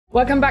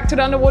Welcome back to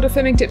the Underwater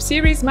Filming Tips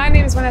series. My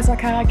name is Vanessa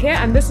Cara-Kerr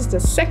and this is the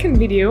second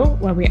video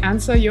where we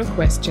answer your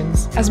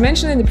questions. As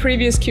mentioned in the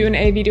previous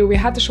Q&A video, we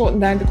had to shorten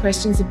down the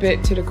questions a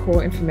bit to the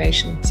core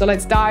information. So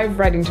let's dive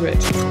right into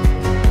it.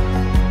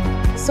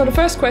 So the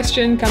first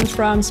question comes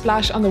from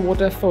Splash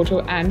Underwater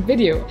Photo and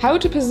Video. How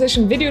to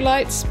position video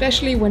lights,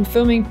 especially when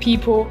filming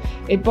people.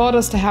 It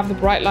bothers to have the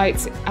bright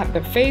lights at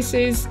their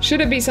faces. Should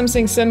it be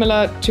something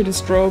similar to the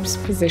strobe's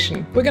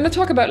position? We're going to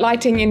talk about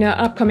lighting in an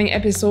upcoming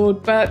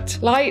episode, but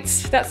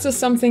lights, that's just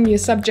something your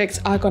subjects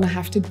are going to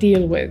have to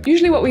deal with.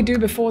 Usually what we do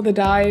before the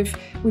dive,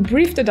 we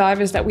brief the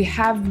divers that we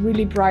have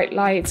really bright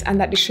lights and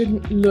that they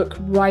shouldn't look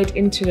right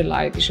into the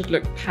light, they should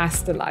look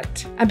past the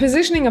light. And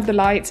positioning of the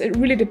lights, it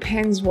really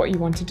depends what you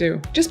want to do.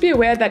 Just be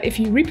aware that if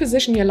you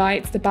reposition your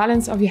lights, the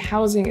balance of your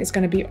housing is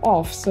going to be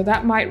off, so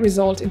that might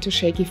result into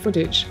shaky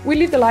footage. We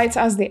leave the lights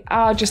as they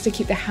are just to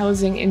keep the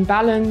housing in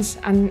balance,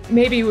 and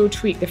maybe we'll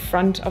tweak the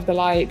front of the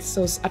light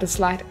so at a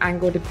slight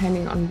angle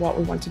depending on what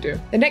we want to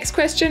do. The next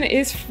question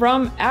is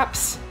from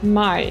Apps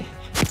My.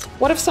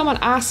 What if someone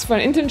asks for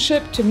an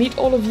internship to meet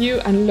all of you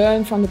and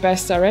learn from the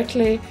best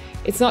directly?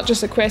 It's not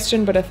just a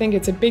question, but I think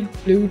it's a big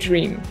blue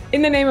dream.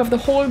 In the name of the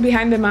whole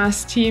Behind the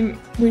Mask team,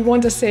 we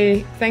want to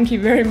say thank you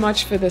very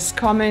much for this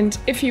comment.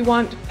 If you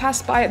want,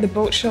 pass by at the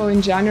boat show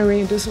in January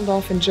in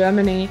Düsseldorf in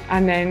Germany,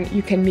 and then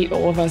you can meet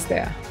all of us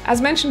there.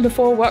 As mentioned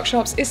before,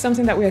 workshops is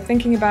something that we are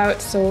thinking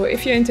about, so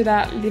if you're into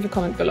that, leave a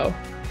comment below.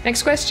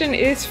 Next question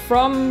is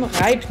from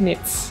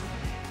Reibnitz.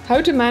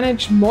 How to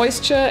manage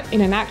moisture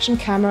in an action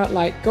camera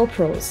like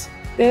GoPros?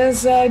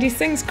 There's these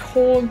things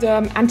called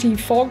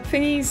anti-fog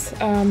thingies,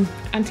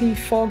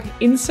 anti-fog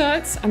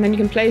inserts, and then you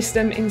can place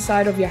them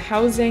inside of your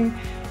housing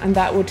and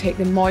that will take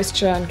the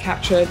moisture and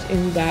capture it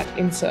in that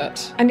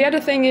insert. And the other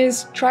thing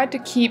is, try to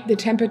keep the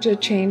temperature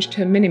change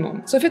to a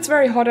minimum. So if it's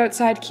very hot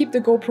outside, keep the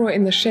GoPro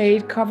in the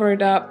shade, cover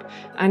it up,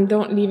 and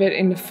don't leave it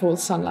in the full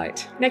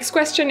sunlight. Next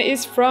question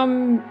is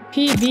from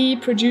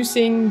PV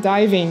Producing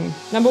Diving.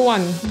 Number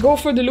 1, go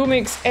for the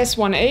Lumix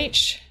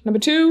S1H. Number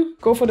 2,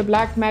 go for the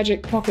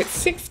Blackmagic Pocket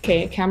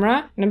 6K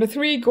camera. Number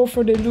 3, go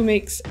for the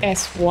Lumix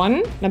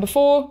S1. Number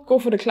 4, go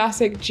for the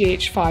classic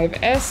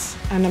GH5S.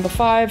 And number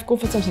 5, go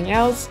for something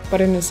else,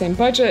 but in the same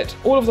budget.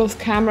 All of those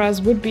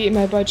cameras would be in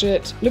my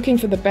budget, looking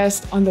for the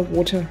best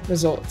underwater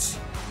results.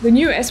 The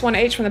new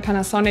S1H from the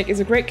Panasonic is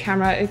a great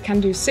camera. It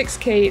can do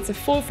 6K, it's a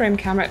full frame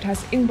camera, it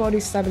has in-body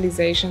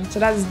stabilization, so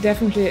that is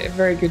definitely a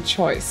very good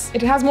choice.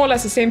 It has more or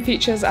less the same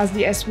features as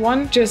the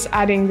S1, just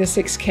adding the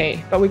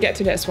 6K, but we get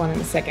to the S1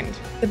 in a second.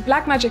 The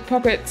Blackmagic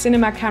Pocket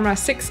Cinema Camera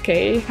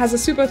 6K has a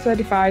Super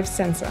 35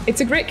 sensor. It's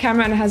a great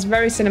camera and it has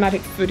very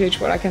cinematic footage,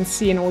 what I can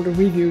see in all the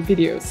review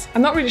videos.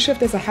 I'm not really sure if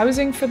there's a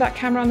housing for that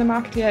camera on the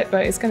market yet,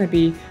 but it's going to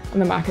be on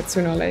the market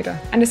sooner or later.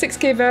 And the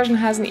 6K version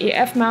has an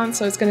EF mount,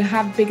 so it's going to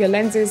have bigger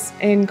lenses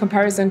in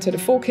comparison to the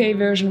 4K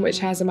version, which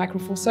has a micro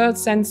four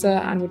thirds sensor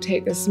and will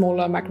take the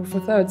smaller micro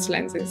four thirds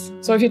lenses.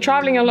 So if you're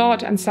traveling a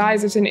lot and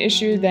size is an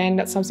issue, then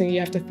that's something you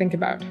have to think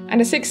about. And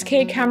the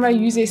 6K camera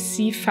uses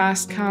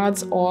CFast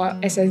cards or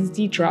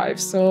SSD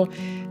drives. So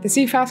the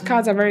CFast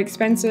cards are very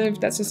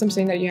expensive. That's just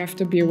something that you have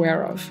to be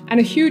aware of. And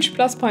a huge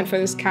plus point for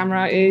this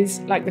camera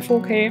is, like the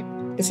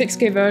 4K, the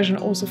 6K version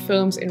also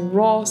films in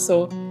RAW,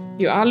 so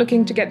you are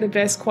looking to get the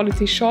best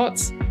quality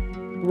shots.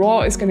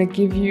 RAW is going to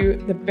give you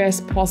the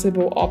best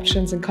possible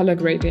options in color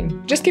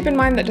grading. Just keep in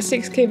mind that the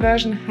 6K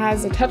version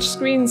has a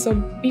touchscreen, so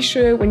be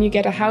sure when you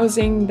get a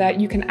housing that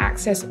you can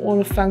access all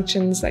the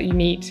functions that you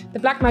need. The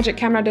Blackmagic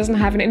camera doesn't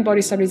have an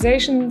in-body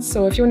stabilization,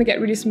 so if you want to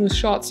get really smooth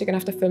shots, you're going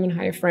to have to film in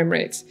higher frame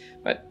rates.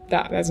 But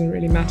that doesn't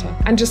really matter.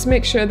 And just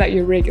make sure that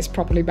your rig is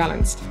properly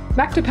balanced.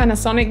 Back to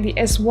Panasonic, the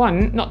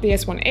S1, not the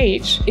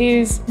S1H,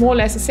 is more or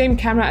less the same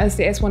camera as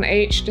the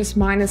S1H, just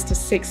minus the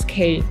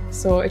 6K.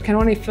 So it can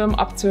only film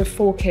up to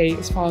 4K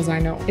as far as I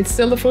know. It's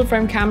still a full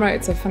frame camera,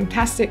 it's a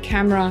fantastic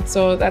camera,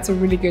 so that's a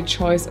really good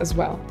choice as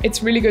well.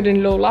 It's really good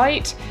in low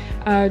light.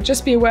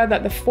 Just be aware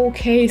that the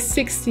 4K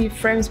 60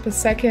 frames per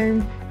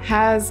second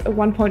has a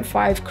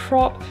 1.5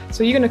 crop,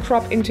 so you're going to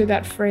crop into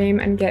that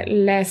frame and get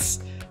less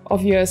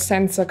of your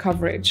sensor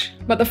coverage.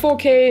 But the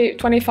 4K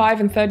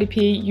 25 and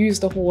 30p use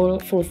the whole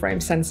full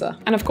frame sensor.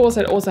 And of course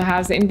it also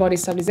has the in-body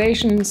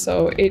stabilization,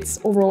 so it's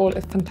overall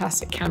a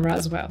fantastic camera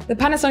as well. The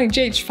Panasonic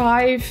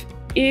GH5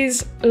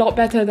 is a lot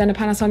better than a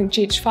Panasonic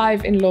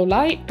GH5 in low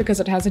light because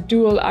it has a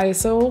dual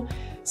ISO,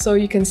 so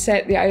you can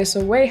set the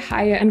ISO way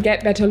higher and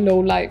get better low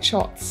light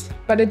shots.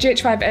 But the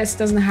GH5S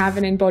doesn't have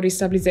an in-body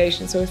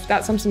stabilization, so if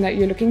that's something that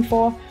you're looking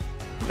for,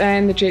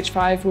 then the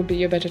GH5 will be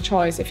your better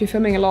choice. If you're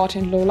filming a lot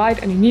in low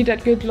light and you need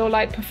that good low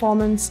light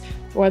performance,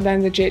 well then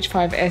the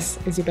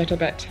GH5S is your better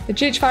bet. The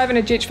GH5 and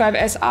the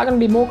GH5S are going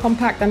to be more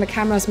compact than the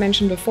cameras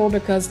mentioned before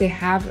because they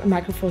have a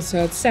micro four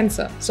thirds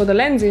sensor. So the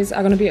lenses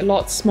are going to be a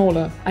lot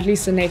smaller, at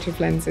least the native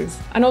lenses.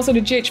 And also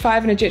the GH5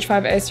 and the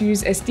GH5S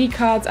use SD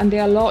cards and they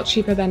are a lot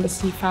cheaper than the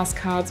CFast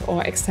cards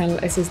or external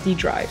SSD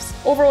drives.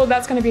 Overall,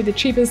 that's going to be the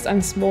cheapest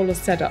and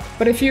smallest setup.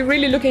 But if you're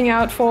really looking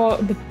out for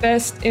the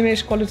best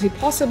image quality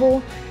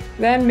possible,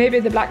 then maybe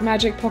the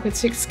Blackmagic Pocket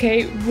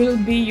 6K will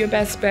be your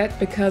best bet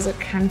because it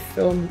can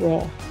film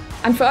RAW.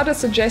 And for other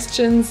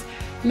suggestions,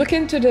 look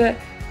into the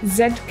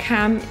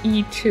Z-Cam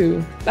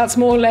E2. That's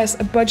more or less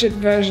a budget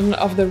version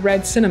of the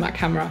Red cinema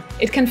camera.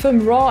 It can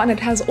film RAW and it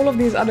has all of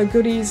these other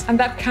goodies, and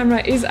that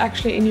camera is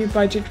actually in your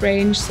budget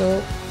range,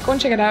 so go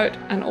and check it out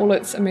and all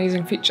its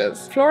amazing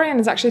features. Florian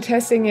is actually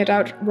testing it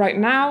out right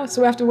now,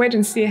 so we have to wait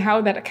and see how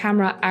that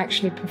camera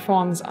actually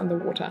performs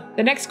underwater.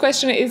 The next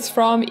question is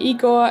from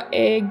Igor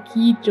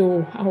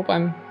Egido. I hope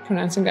I'm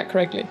pronouncing that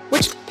correctly.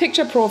 Which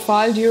picture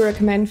profile do you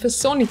recommend for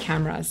Sony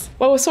cameras?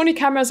 Well, with Sony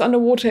cameras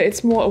underwater,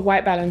 it's more a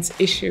white balance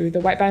issue.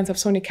 The white balance of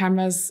Sony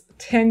cameras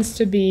tends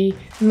to be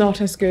not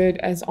as good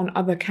as on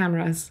other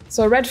cameras.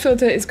 So a red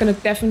filter is going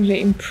to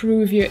definitely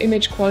improve your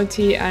image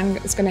quality and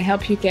it's going to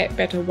help you get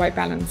better white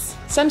balance.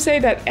 Some say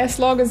that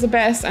S-Log is the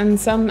best and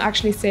some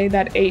actually say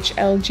that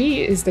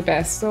HLG is the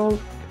best. So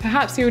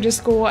perhaps you would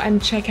just go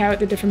and check out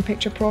the different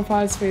picture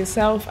profiles for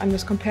yourself and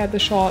just compare the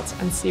shots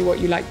and see what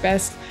you like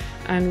best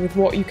and with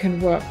what you can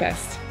work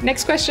best.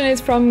 Next question is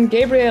from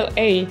Gabriel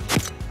A.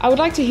 I would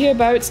like to hear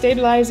about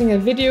stabilizing a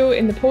video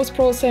in the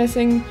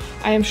post-processing.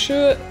 I am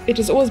sure it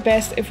is always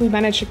best if we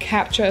manage to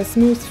capture a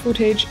smooth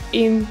footage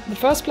in the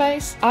first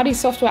place. Are these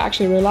software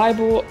actually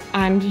reliable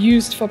and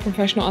used for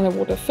professional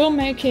underwater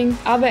filmmaking?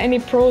 Are there any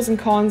pros and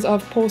cons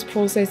of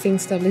post-processing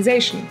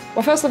stabilization?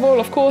 Well, first of all,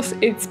 of course,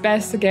 it's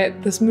best to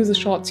get the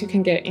smoothest shots you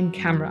can get in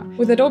camera.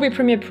 With Adobe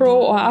Premiere Pro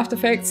or After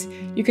Effects,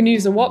 you can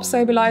use a warp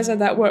stabilizer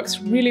that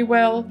works really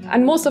well.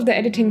 And most of the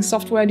editing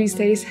software these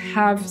days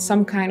have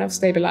some kind of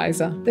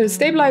stabilizer. The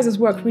stabilizers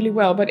work really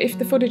well, but if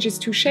the footage is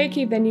too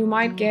shaky, then you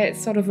might get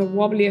sort of a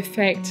wobbly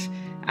effect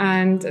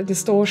and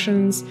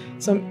distortions.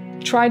 So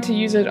try to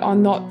use it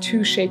on not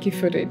too shaky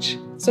footage.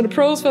 So the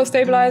pros for a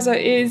stabilizer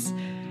is,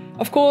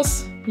 of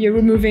course, you're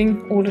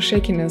removing all the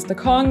shakiness. The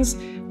cons,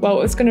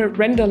 well, it's going to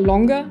render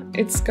longer,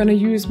 it's going to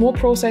use more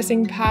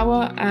processing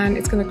power, and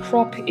it's going to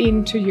crop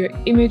into your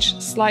image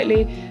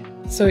slightly.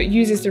 So it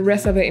uses the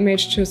rest of the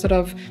image to sort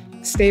of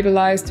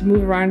stabilize, to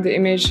move around the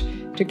image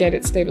to get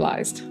it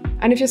stabilized.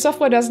 And if your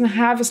software doesn't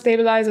have a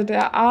stabilizer,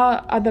 there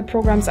are other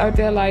programs out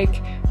there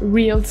like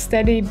Real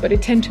Steady, but they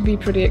tend to be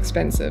pretty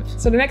expensive.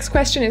 So the next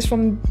question is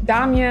from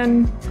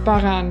Damian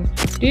Baran.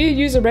 Do you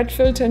use a red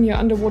filter in your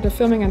underwater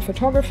filming and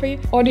photography,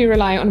 or do you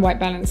rely on white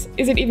balance?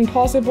 Is it even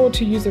possible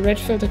to use a red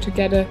filter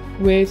together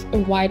with a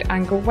wide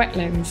angle wet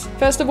lens?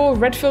 First of all,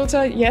 red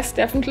filter, yes,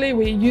 definitely.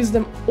 We use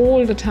them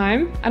all the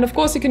time. And of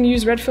course, you can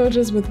use red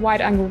filters with wide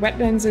angle wet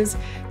lenses.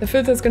 The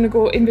filter is going to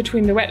go in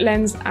between the wet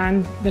lens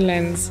and the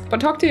lens. But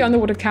talk to your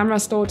underwater camera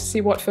store to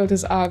see what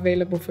filters are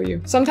available for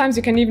you. Sometimes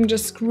you can even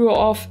just screw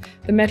off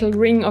the metal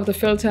ring of the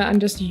filter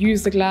and just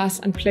use the glass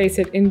and place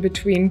it in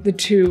between the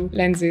two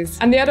lenses.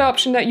 And the other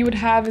option that you would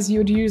have is you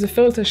would use a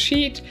filter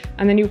sheet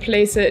and then you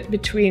place it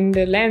between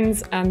the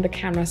lens and the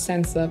camera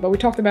sensor. But we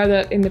talked about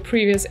that in the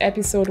previous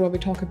episode where we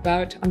talk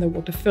about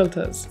underwater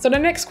filters. So the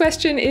next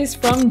question is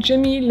from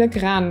Jimmy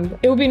Legrand.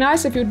 It would be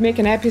nice if you would make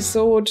an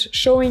episode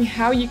showing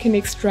how you can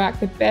extract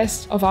the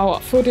best of our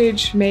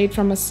footage made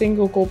from a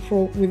single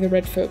GoPro with a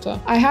red filter.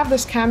 I have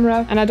this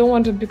camera and I don't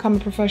want to become a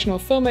professional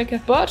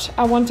filmmaker, but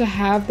I want to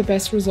have the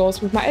best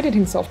results with my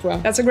editing software.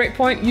 That's a great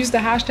point. Use the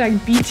hashtag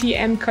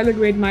BTM color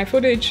grade my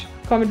footage.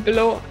 Comment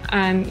below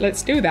and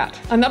let's do that.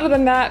 And other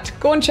than that,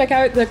 go and check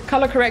out the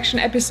color correction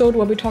episode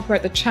where we talk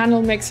about the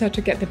channel mixer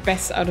to get the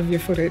best out of your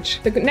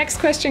footage. The next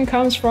question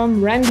comes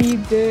from Randy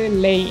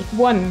DeLay.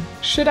 1.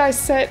 Should I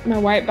set my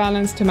white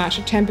balance to match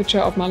the temperature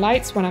of my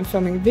lights when I'm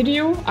filming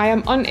video? I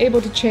am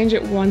unable to change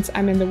it once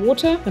I'm in the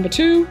water. Number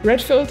 2.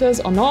 Red filters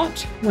or not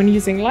when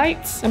using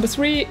lights? Number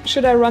 3.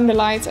 Should I run the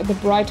lights at the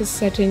brightest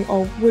setting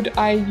or would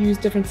I use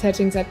different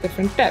settings at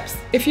different depths?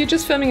 If you're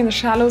just filming in the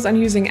shallows and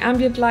using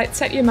ambient light,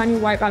 set your manual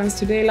white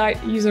balance to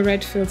daylight, use a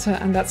red filter,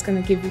 and that's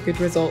going to give you good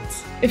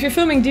results. If you're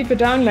filming deeper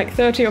down, like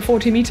 30 or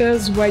 40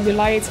 meters, where your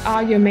lights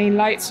are your main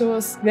light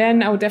source,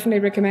 then I would definitely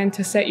recommend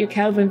to set your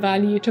Kelvin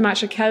value to match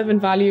the Kelvin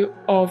value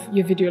of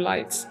your video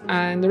lights.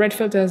 And the red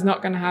filter is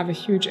not going to have a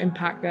huge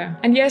impact there.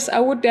 And yes, I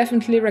would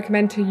definitely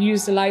recommend to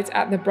use the lights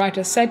at the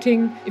brightest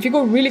setting. If you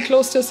go really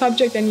close to a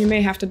subject, then you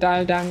may have to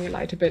dial down your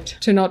light a bit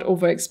to not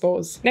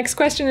overexpose. Next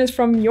question is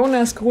from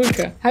Jonas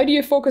Grulke. How do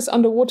you focus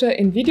underwater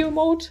in video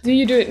mode? Do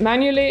you do it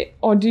manually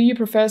or do you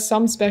prefer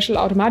some special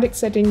automatic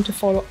setting to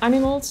follow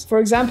animals? For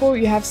example,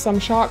 you have some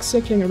sharks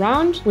circling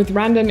around with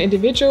random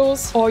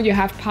individuals, or you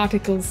have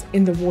particles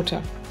in the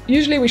water.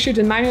 Usually we shoot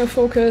in manual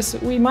focus.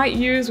 We might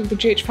use with the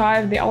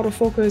GH5 the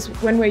autofocus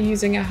when we're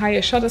using a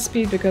higher shutter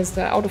speed because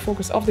the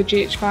autofocus of the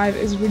GH5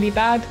 is really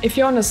bad. If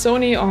you're on a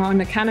Sony or on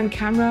a Canon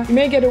camera, you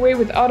may get away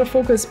with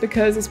autofocus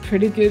because it's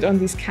pretty good on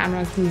these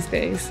cameras these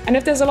days. And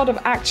if there's a lot of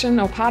action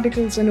or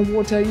particles in the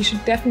water, you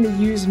should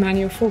definitely use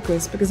manual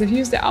focus because if you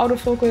use the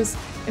autofocus,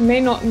 it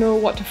may not know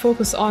what to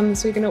focus on,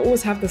 so you're going to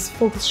always have this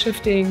focus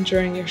shifting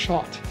during your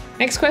shot.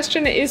 Next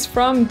question is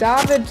from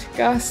David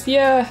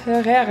Garcia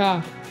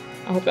Herrera.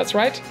 I hope that's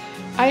right.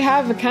 I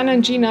have a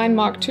Canon G9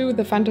 Mark II with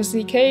the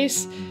Fantasy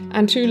case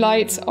and 2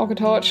 lights,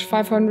 Octatorch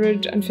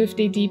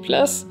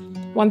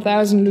 550D+,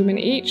 1000 lumen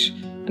each.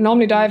 I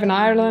normally dive in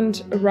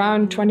Ireland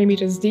around 20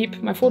 meters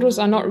deep. My photos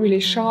are not really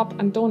sharp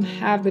and don't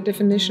have the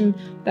definition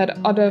that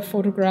other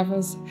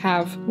photographers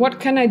have. What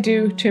can I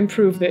do to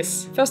improve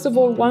this? First of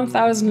all,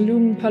 1000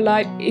 lumen per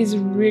light is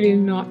really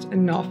not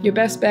enough. Your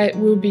best bet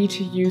will be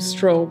to use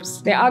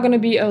strobes. They are going to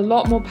be a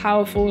lot more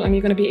powerful and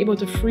you're going to be able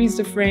to freeze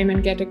the frame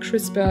and get a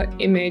crisper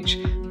image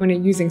when you're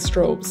using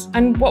strobes.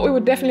 And what we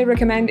would definitely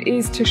recommend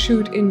is to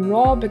shoot in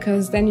RAW,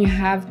 because then you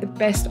have the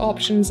best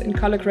options in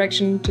color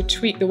correction to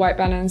tweak the white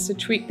balance, to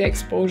tweak the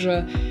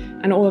exposure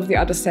and all of the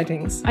other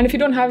settings. And if you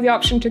don't have the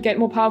option to get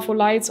more powerful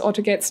lights or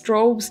to get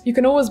strobes, you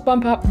can always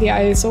bump up the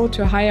ISO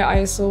to a higher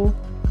ISO,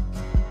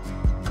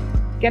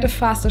 get a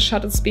faster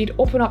shutter speed,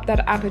 open up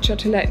that aperture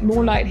to let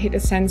more light hit the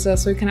sensor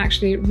so you can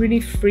actually really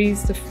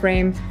freeze the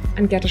frame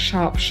and get a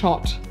sharp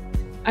shot.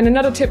 And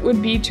another tip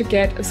would be to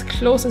get as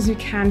close as you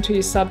can to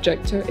your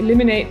subject, to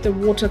eliminate the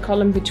water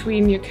column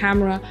between your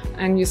camera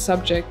and your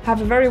subject.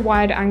 Have a very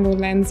wide angle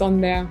lens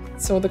on there.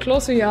 So the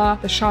closer you are,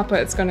 the sharper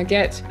it's going to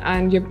get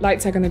and your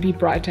lights are going to be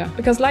brighter.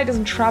 Because light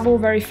doesn't travel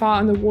very far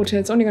underwater,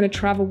 it's only going to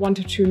travel 1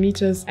 to 2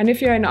 meters. And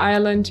if you're in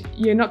Ireland,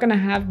 you're not going to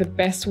have the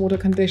best water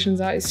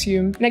conditions, I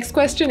assume. Next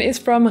question is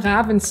from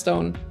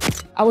Ravenstone.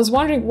 I was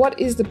wondering what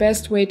is the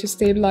best way to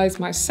stabilize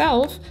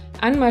myself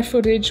and my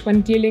footage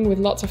when dealing with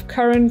lots of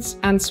currents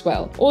and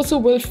swell. Also,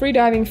 will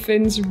freediving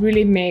fins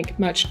really make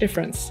much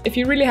difference? If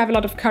you really have a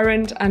lot of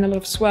current and a lot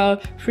of swell,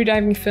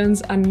 freediving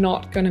fins are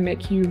not going to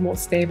make you more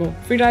stable.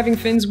 Freediving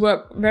fins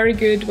work very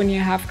good when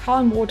you have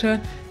calm water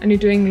and you're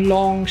doing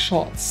long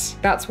shots.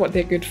 That's what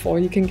they're good for.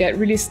 You can get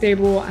really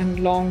stable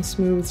and long,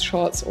 smooth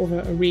shots over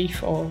a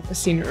reef or a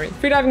scenery.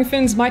 Freediving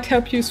fins might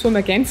help you swim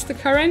against the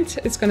current.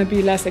 It's going to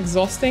be less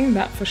exhausting,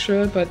 that for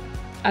sure, but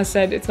as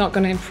said, it's not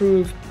going to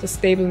improve the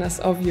stableness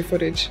of your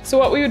footage. So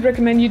what we would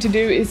recommend you to do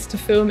is to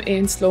film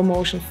in slow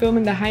motion. Film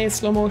in the highest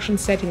slow motion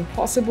setting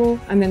possible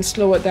and then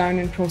slow it down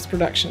in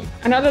post-production.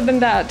 And other than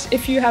that,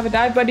 if you have a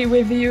dive buddy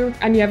with you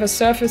and you have a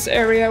surface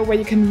area where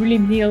you can really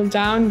kneel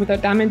down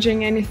without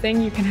damaging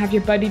anything, you can have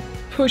your buddy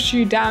push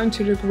you down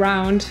to the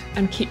ground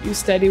and keep you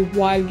steady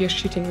while you're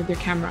shooting with your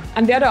camera.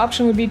 And the other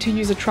option would be to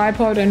use a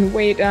tripod and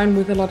weigh it down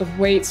with a lot of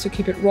weights to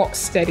keep it rock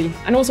steady.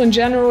 And also in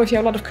general, if you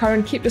have a lot of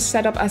current, keep the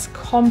setup as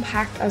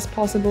compact as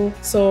possible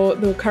so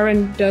the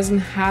current doesn't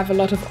have a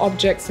lot of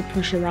objects to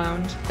push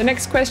around. The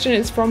next question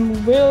is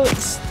from Will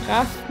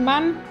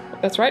Strathman.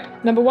 That's right.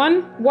 Number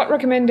 1, what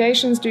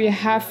recommendations do you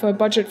have for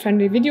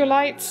budget-friendly video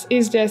lights?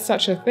 Is there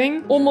such a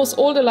thing? Almost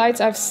all the lights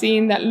I've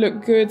seen that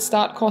look good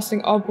start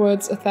costing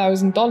upwards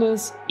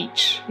 $1,000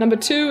 each. Number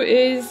 2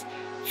 is,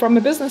 from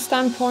a business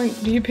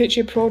standpoint, do you pitch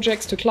your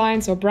projects to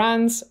clients or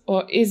brands,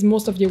 or is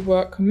most of your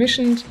work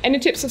commissioned? Any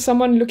tips of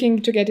someone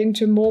looking to get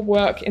into more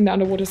work in the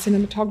underwater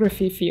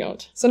cinematography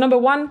field? So number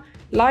 1,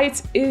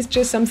 lights is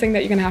just something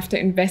that you're gonna have to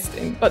invest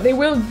in, but they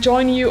will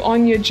join you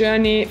on your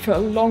journey for a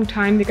long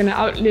time. They're gonna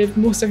outlive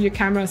most of your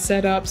camera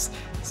setups.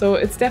 So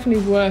it's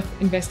definitely worth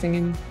investing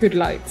in good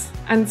lights.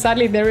 And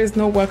sadly, there is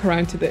no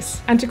workaround to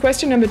this. And to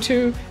question number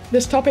 2,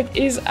 this topic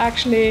is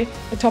actually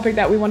a topic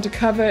that we want to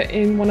cover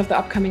in one of the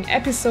upcoming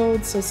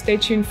episodes, so stay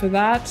tuned for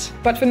that.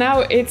 But for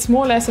now, it's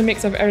more or less a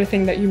mix of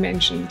everything that you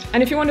mentioned.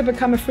 And if you want to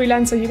become a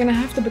freelancer, you're gonna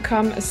have to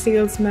become a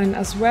salesman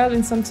as well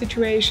in some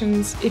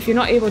situations. If you're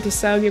not able to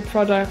sell your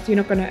product, you're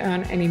not gonna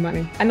earn any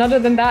money. And other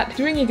than that,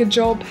 doing a good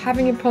job,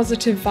 having a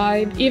positive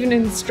vibe, even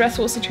in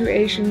stressful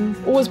situations,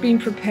 always being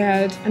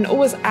prepared and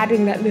always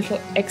adding that little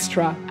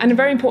extra. And a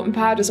very important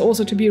part is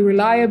also to be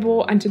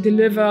reliable and to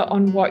deliver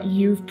on what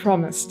you've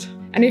promised.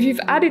 And if you've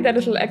added that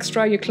little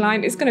extra, your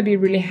client is going to be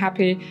really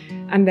happy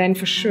and then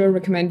for sure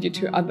recommend you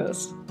to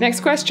others.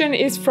 Next question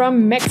is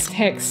from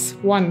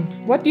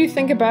MexTex1. What do you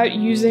think about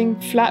using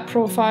flat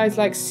profiles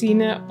like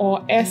Cine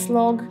or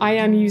S-Log? I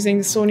am using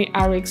the Sony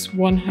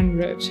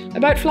RX100.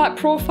 About flat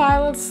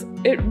profiles,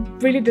 it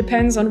really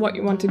depends on what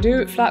you want to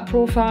do. Flat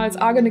profiles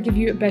are going to give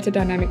you a better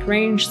dynamic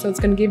range, so it's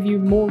going to give you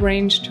more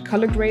range to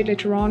color grade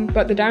later on.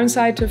 But the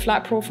downside to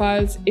flat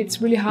profiles,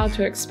 it's really hard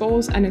to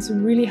expose and it's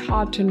really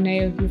hard to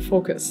nail your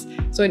focus.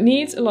 So it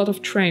needs a lot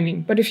of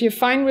training. But if you're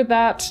fine with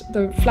that,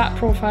 the flat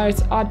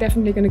profiles are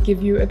definitely going to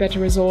give you a better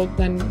result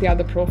than the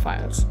other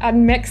profiles.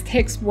 And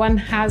MexTex1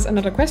 has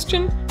another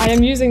question. I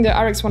am using the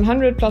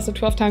RX100 plus a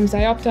 12x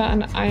diopter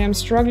and I am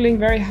struggling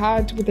very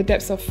hard with the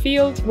depth of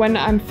field when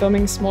I'm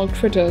filming small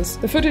critters.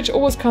 The footage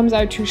always comes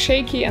out too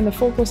shaky and the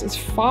focus is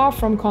far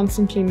from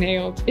constantly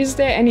nailed. Is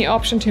there any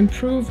option to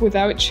improve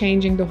without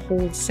changing the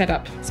whole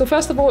setup? So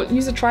first of all,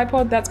 use a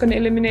tripod. That's going to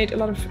eliminate a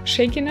lot of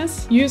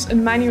shakiness. Use a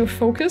manual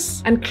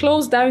focus and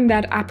close down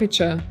that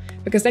aperture,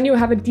 because then you'll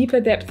have a deeper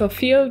depth of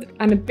field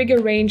and a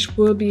bigger range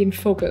will be in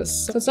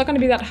focus. So it's not going to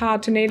be that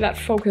hard to nail that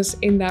focus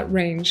in that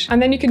range. And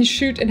then you can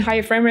shoot in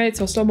higher frame rates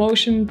or slow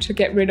motion to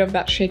get rid of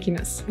that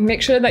shakiness. And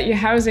make sure that your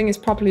housing is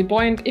properly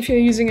buoyant. If you're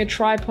using a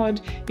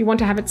tripod, you want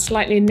to have it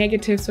slightly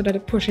negative so that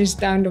it pushes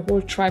down the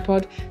whole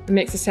tripod and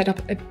makes the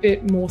setup a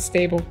bit more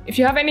stable. If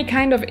you have any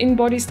kind of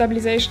in-body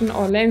stabilization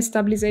or lens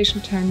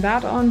stabilization, turn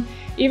that on.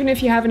 Even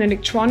if you have an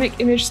electronic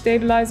image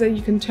stabilizer,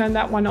 you can turn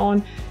that one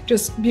on.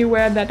 Just be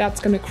aware that that's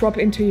going to crop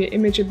into your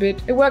image a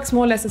bit. It works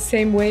more or less the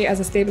same way as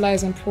a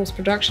stabilizer in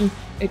post-production.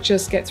 It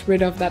just gets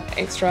rid of that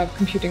extra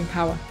computing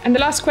power. And the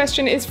last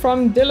question is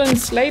from Dylan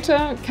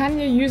Slater. Can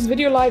you use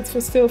video lights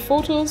for still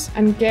photos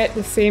and get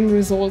the same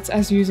results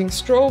as using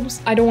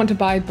strobes? I don't want to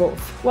buy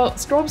both. Well,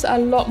 strobes are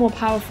a lot more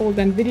powerful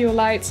than video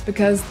lights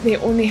because they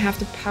only have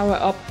to power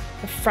up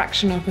a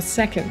fraction of a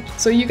second.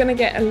 So you're gonna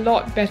get a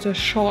lot better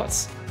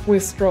shots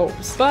with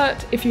strobes.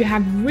 But if you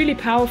have really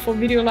powerful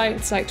video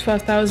lights like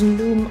 12,000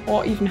 lumen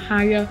or even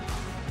higher,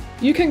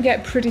 you can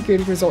get pretty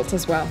good results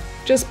as well.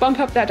 Just bump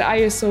up that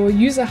ISO,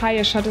 use a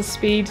higher shutter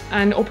speed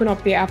and open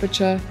up the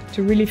aperture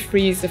to really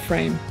freeze the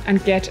frame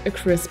and get a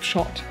crisp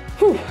shot.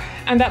 Whew,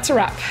 and that's a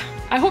wrap.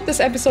 I hope this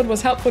episode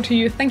was helpful to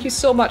you. Thank you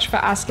so much for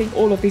asking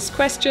all of these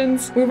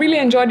questions. We really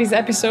enjoyed these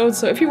episodes,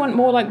 so if you want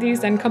more like these,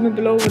 then comment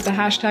below with the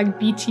hashtag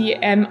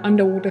BTM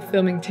underwater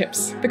filming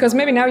tips. Because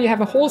maybe now you have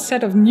a whole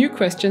set of new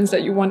questions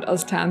that you want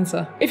us to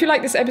answer. If you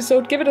like this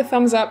episode, give it a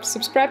thumbs up,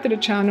 subscribe to the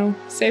channel,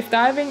 safe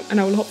diving, and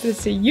I will hopefully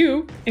see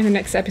you in the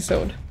next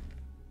episode.